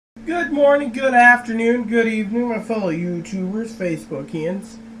Good morning, good afternoon, good evening, my fellow YouTubers,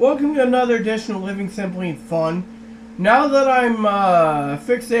 Facebookians. Welcome to another edition of Living Simply and Fun. Now that I'm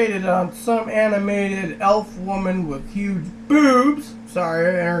fixated on some animated elf woman with huge boobs, sorry,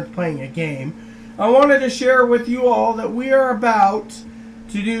 Aaron's playing a game, I wanted to share with you all that we are about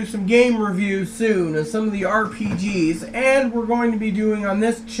to do some game reviews soon of some of the RPGs, and we're going to be doing on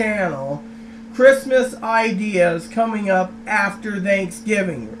this channel Christmas ideas coming up after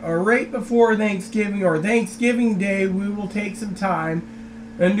Thanksgiving, or right before Thanksgiving, or Thanksgiving Day. We will take some time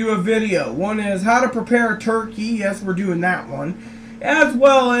and do a video. One is how to prepare a turkey. Yes, we're doing that one. As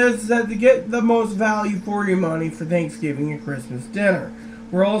well as to get the most value for your money for Thanksgiving and Christmas dinner.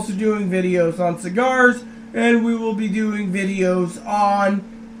 We're also doing videos on cigars, and we will be doing videos on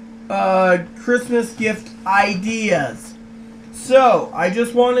Christmas gift ideas. So, I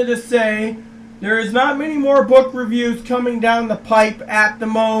just wanted to say, there is not many more book reviews coming down the pipe at the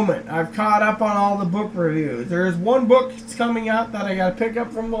moment. I've caught up on all the book reviews. There is one book that's coming out that I got to pick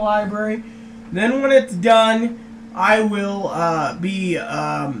up from the library. Then when it's done, I will be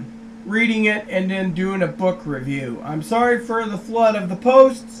reading it and then doing a book review. I'm sorry for the flood of the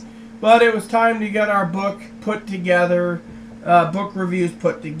posts, but it was time to get our book put together, book reviews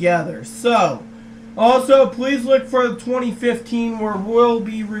put together. So, also please look for the 2015 where we'll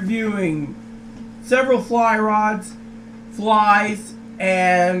be reviewing several fly rods, flies,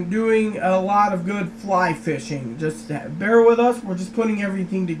 and doing a lot of good fly fishing. Just bear with us, we're just putting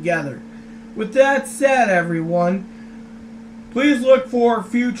everything together. With that said, everyone, please look for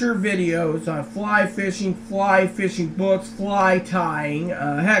future videos on fly fishing books, fly tying.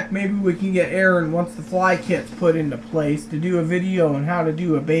 Heck, maybe we can get Aaron, once the fly kit's put into place, to do a video on how to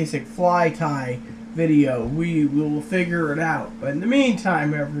do a basic fly tie video. We will figure it out. But in the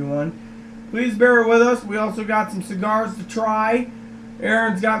meantime, everyone, please bear with us. We also got some cigars to try.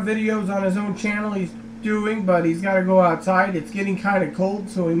 Aaron's got videos on his own channel he's doing, but he's got to go outside. It's getting kind of cold,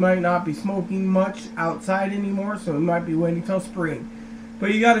 so he might not be smoking much outside anymore, so he might be waiting till spring.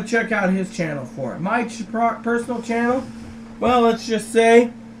 But you got to check out his channel for it. My personal channel, well, let's just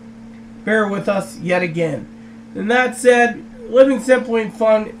say, bear with us yet again. And that said, Living Simply and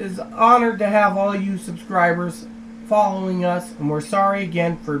Fun is honored to have all you subscribers following us, and we're sorry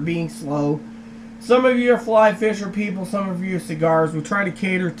again for being slow. Some of you are fly fisher people, some of you are cigars. We try to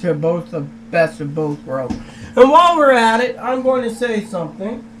cater to both the best of both worlds. And while we're at it, I'm going to say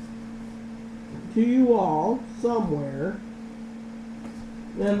something to you all somewhere,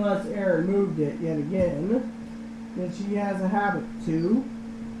 unless Aaron moved it yet again, that she has a habit to,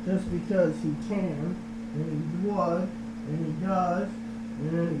 just because he can, and he would, and he does,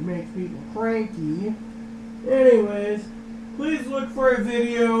 and it makes people cranky. Anyways, please look for a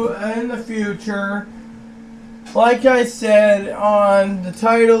video in the future, like I said, on the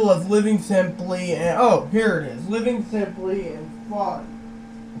title of Living Simply and, oh, here it is, Living Simply and Fun.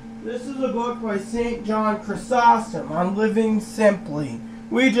 This is a book by St. John Chrysostom on living simply.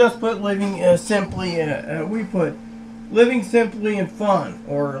 We just put living simply, we put Living Simply and Fun,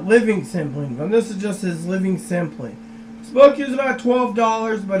 or Living Simply and Fun. This is just his Living Simply. This book is about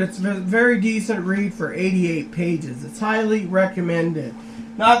 $12, but it's a very decent read for 88 pages. It's highly recommended.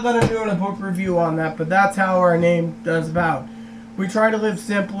 Not that I'm doing a book review on that, but that's how our name does about. We try to live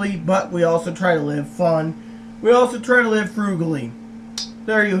simply, but we also try to live fun. We also try to live frugally.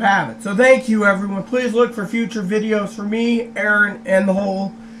 There you have it. So thank you, everyone. Please look for future videos from me, Aaron, and the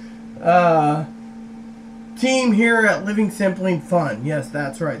whole team here at Living Simply and Fun. Yes,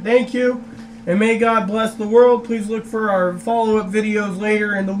 that's right. Thank you. And may God bless the world. Please look for our follow-up videos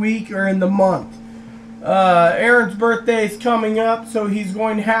later in the week or in the month. Aaron's birthday is coming up, so he's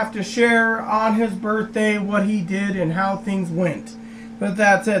going to have to share on his birthday what he did and how things went. With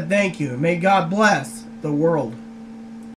that said, thank you. And may God bless the world.